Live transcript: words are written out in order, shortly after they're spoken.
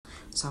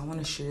So I want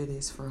to share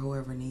this for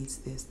whoever needs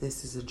this.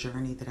 This is a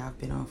journey that I've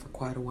been on for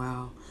quite a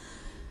while.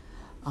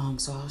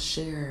 So I'll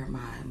share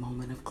my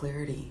moment of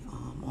clarity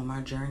on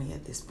my journey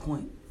at this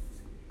point.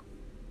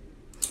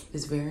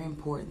 It's very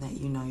important that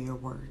you know your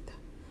worth.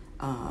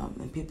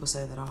 And people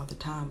say that all the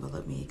time, but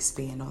let me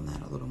expand on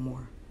that a little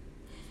more.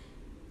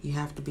 You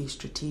have to be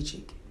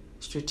strategic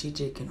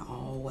in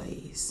all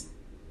ways.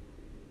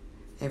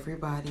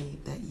 Everybody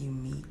that you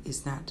meet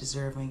is not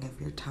deserving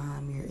of your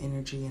time, your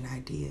energy, and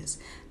ideas,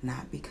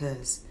 not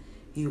because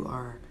you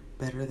are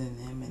better than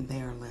them and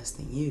they are less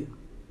than you,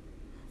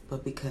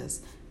 but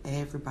because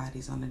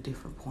everybody's on a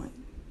different point.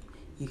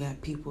 You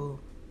got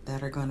people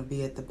that are going to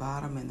be at the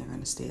bottom and they're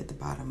going to stay at the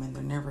bottom and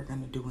they're never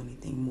going to do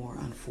anything more,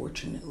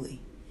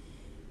 unfortunately.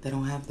 They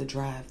don't have the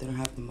drive, they don't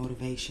have the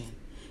motivation,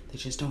 they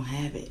just don't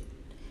have it,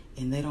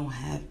 and they don't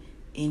have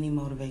any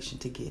motivation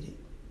to get it.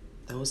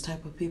 Those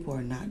type of people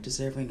are not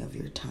deserving of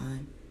your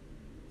time,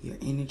 your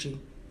energy,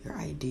 your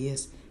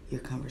ideas,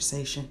 your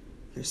conversation,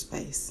 your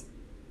space.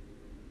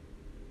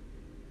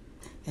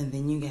 And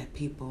then you got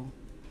people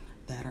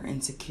that are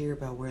insecure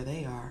about where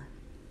they are,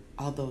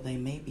 although they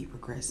may be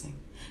progressing.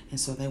 And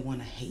so they want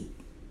to hate.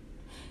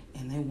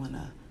 And they want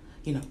to,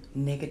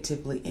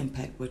 negatively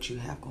impact what you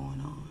have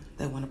going on.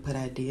 They want to put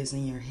ideas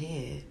in your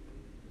head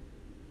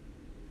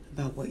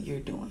about what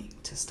you're doing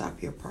to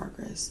stop your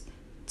progress,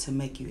 to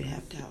make you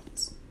have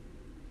doubts.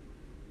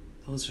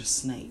 Those are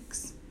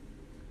snakes.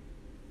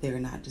 They are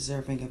not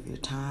deserving of your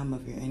time,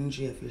 of your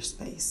energy, of your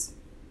space.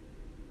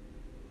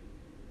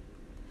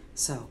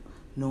 So,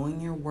 knowing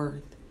your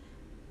worth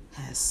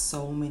has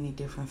so many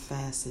different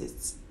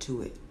facets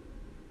to it.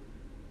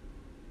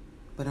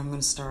 But I'm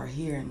going to start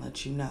here and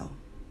let you know.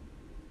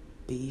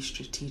 Be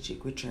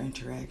strategic with your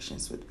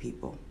interactions with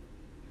people.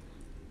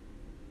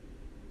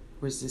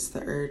 Resist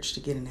the urge to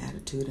get an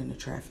attitude in a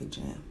traffic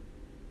jam.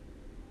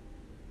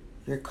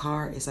 Your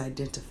car is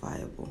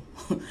identifiable.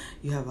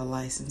 You have a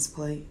license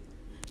plate.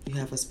 You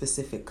have a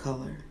specific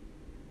color.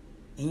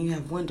 And you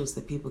have windows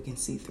that people can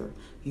see through.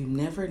 You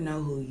never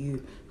know who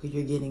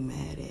you're getting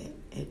mad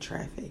at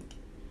traffic.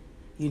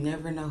 You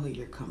never know who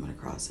you're coming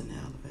across in the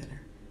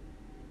elevator.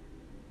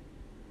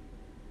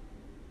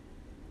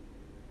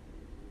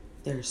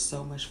 There's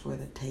so much for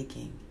the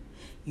taking.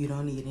 You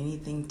don't need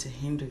anything to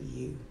hinder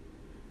you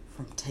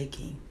from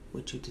taking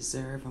what you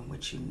deserve and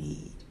what you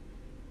need.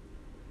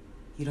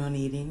 You don't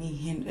need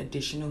any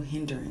additional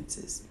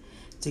hindrances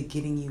to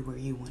getting you where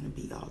you want to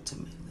be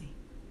ultimately.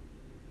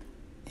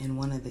 And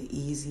one of the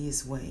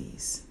easiest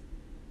ways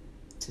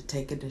to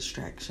take a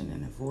distraction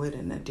and avoid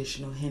an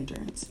additional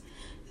hindrance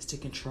is to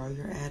control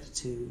your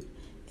attitude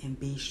and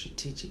be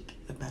strategic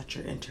about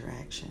your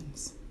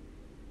interactions.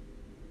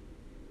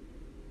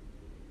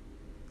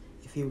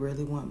 If you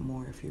really want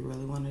more, if you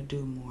really want to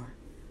do more,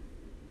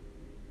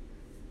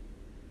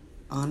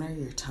 honor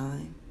your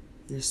time,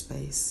 your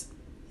space,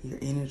 your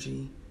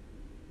energy,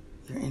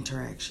 your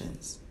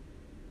interactions.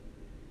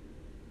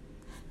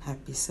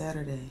 Happy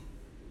Saturday.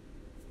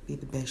 Be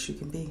the best you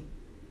can be.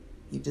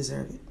 You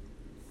deserve it.